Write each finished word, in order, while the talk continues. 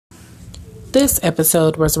This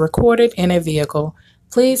episode was recorded in a vehicle.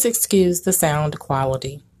 Please excuse the sound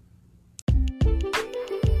quality.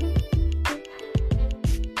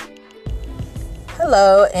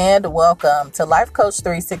 Hello and welcome to Life Coach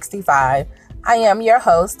 365. I am your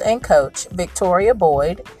host and coach, Victoria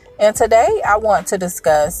Boyd, and today I want to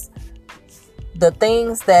discuss the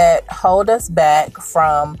things that hold us back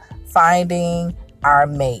from finding our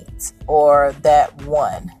mate or that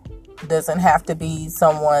one. Doesn't have to be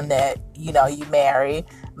someone that you marry.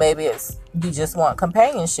 Maybe it's you just want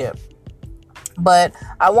companionship. But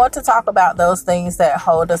I want to talk about those things that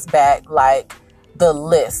hold us back, like the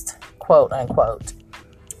list, quote unquote.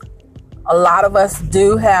 A lot of us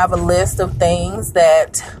do have a list of things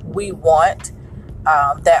that we want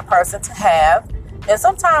that person to have. And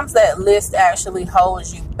sometimes that list actually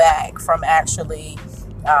holds you back from actually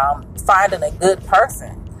finding a good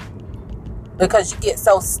person, because you get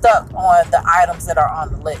so stuck on the items that are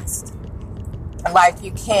on the list. Like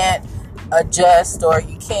you can't adjust or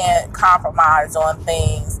you can't compromise on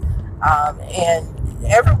things. And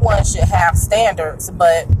everyone should have standards,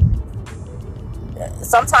 but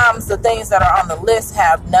sometimes the things that are on the list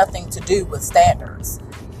have nothing to do with standards.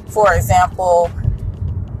 For example,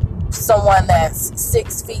 someone that's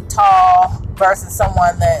 6 feet tall versus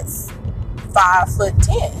someone that's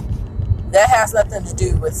 5'10". That has nothing to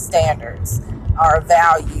do with standards or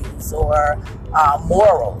values or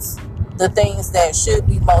morals. The things that should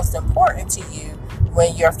be most important to you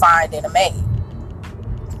when you're finding a mate.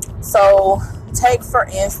 So take for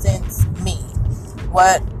instance me.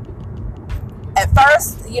 At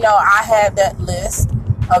first, I had that list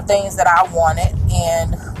of things that I wanted,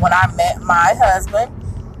 and when I met my husband,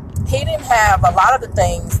 he didn't have a lot of the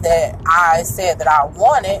things that I said that I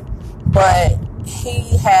wanted, but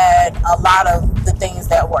he had a lot of the things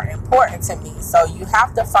that were important to me. So you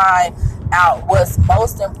have to find out what's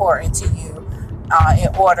most important to you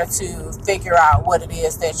in order to figure out what it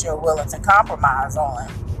is that you're willing to compromise on.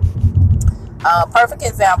 A perfect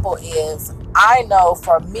example is, I know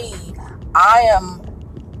for me, I am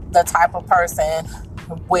the type of person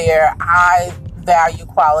where I value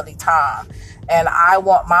quality time. And I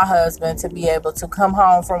want my husband to be able to come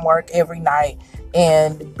home from work every night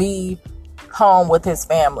and be home with his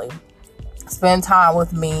family, spend time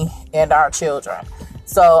with me and our children.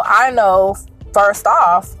 So I know, first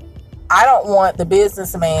off, I don't want the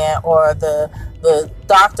businessman or the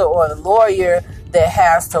doctor or the lawyer that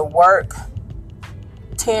has to work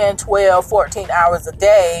 10, 12, 14 hours a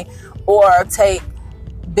day or take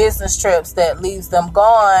business trips that leaves them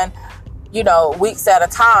gone, weeks at a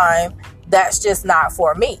time. That's just not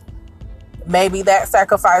for me. Maybe that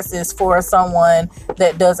sacrifice is for someone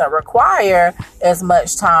that doesn't require as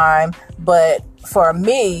much time. But for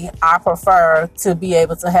me, I prefer to be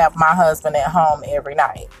able to have my husband at home every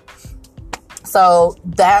night. So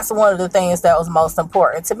that's one of the things that was most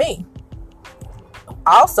important to me.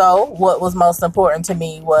 Also, what was most important to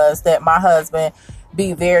me was that my husband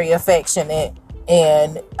be very affectionate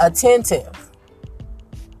and attentive.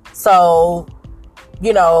 So,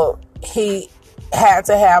 he had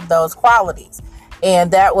to have those qualities,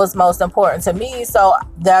 and that was most important to me. So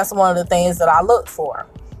that's one of the things that I looked for.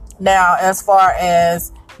 Now, as far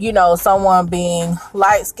as, someone being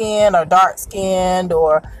light skinned or dark skinned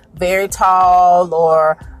or very tall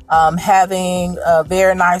or having a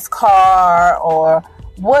very nice car or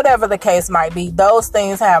whatever the case might be, those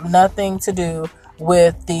things have nothing to do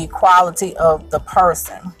with the quality of the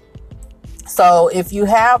person. So if you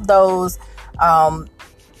have those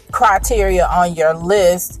criteria on your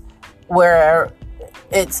list where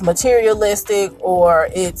it's materialistic or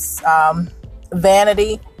it's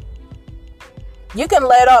vanity, you can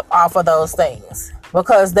let up off of those things,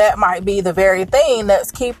 because that might be the very thing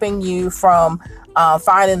that's keeping you from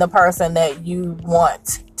finding the person that you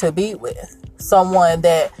want to be with. Someone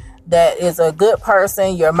that is a good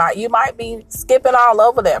person. You might be skipping all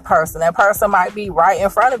over that person. That person might be right in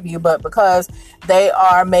front of you, but because they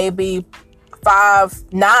are maybe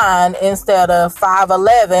 5'9" instead of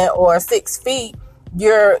 5'11" or 6 feet,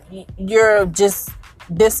 you're just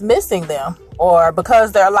dismissing them, or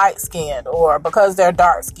because they're light skinned, or because they're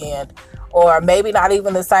dark skinned, or maybe not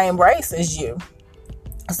even the same race as you.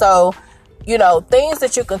 So, things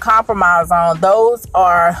that you can compromise on, those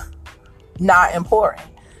are not important.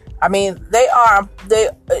 I mean,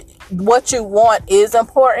 what you want is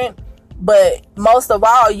important, but most of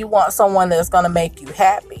all, you want someone that's going to make you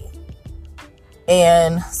happy.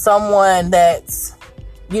 And someone that's,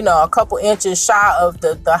 a couple inches shy of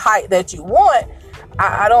the height that you want,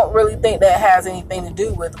 I don't really think that has anything to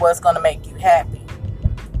do with what's going to make you happy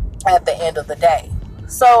at the end of the day.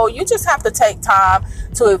 So you just have to take time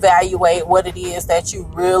to evaluate what it is that you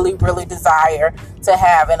really, really desire to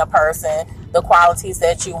have in a person, the qualities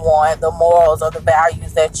that you want, the morals or the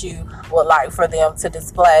values that you would like for them to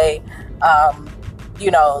display.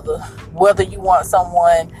 Whether you want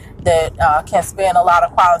someone that can spend a lot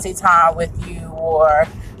of quality time with you, or,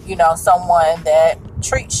 someone that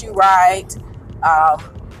treats you right,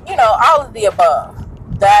 all of the above.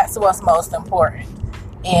 That's what's most important.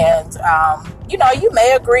 And, you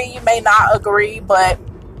may agree, you may not agree, but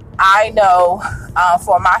I know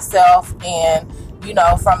for myself and,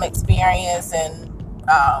 from experience and,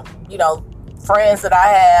 friends that I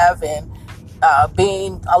have, and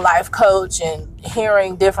being a life coach and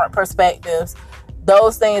hearing different perspectives,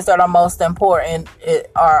 those things that are most important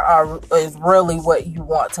is really what you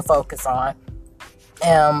want to focus on.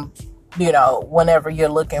 Whenever you're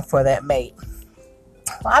looking for that mate.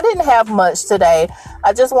 I didn't have much today.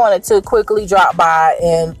 I just wanted to quickly drop by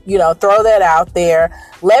and, throw that out there.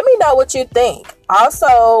 Let me know what you think.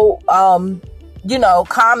 Also,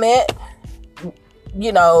 comment,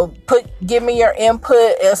 give me your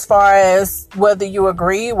input as far as whether you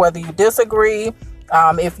agree, whether you disagree.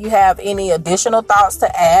 If you have any additional thoughts to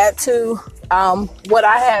add to what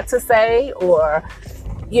I had to say, or,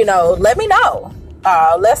 let me know.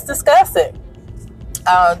 Let's discuss it.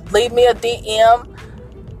 Leave me a DM,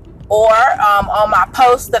 or on my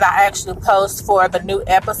post that I actually post for the new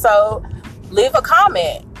episode, leave a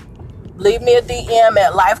comment. Leave me a DM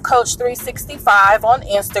at Life Coach 365 on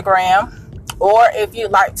Instagram. Or if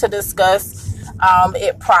you'd like to discuss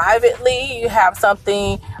it privately, you have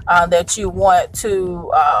something that you want to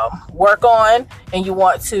work on and you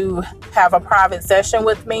want to have a private session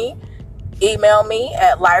with me, email me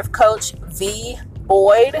at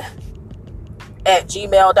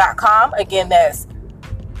lifecoachvboyd@gmail.com. Again, that's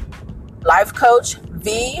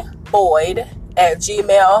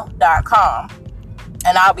lifecoachvboyd@gmail.com.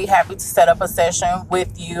 And I'll be happy to set up a session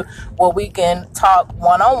with you where we can talk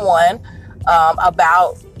one-on-one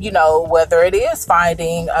about, whether it is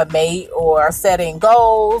finding a mate or setting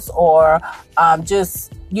goals, or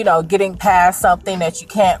just, getting past something that you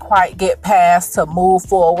can't quite get past to move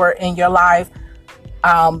forward in your life.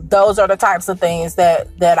 Those are the types of things that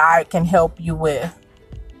I can help you with.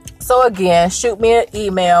 So again, shoot me an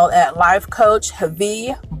email at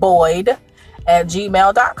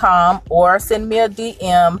lifecoachvboyd@gmail.com, or send me a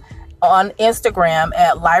DM on Instagram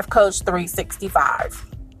at lifecoach365.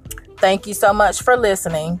 Thank you so much for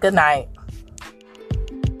listening. Good night.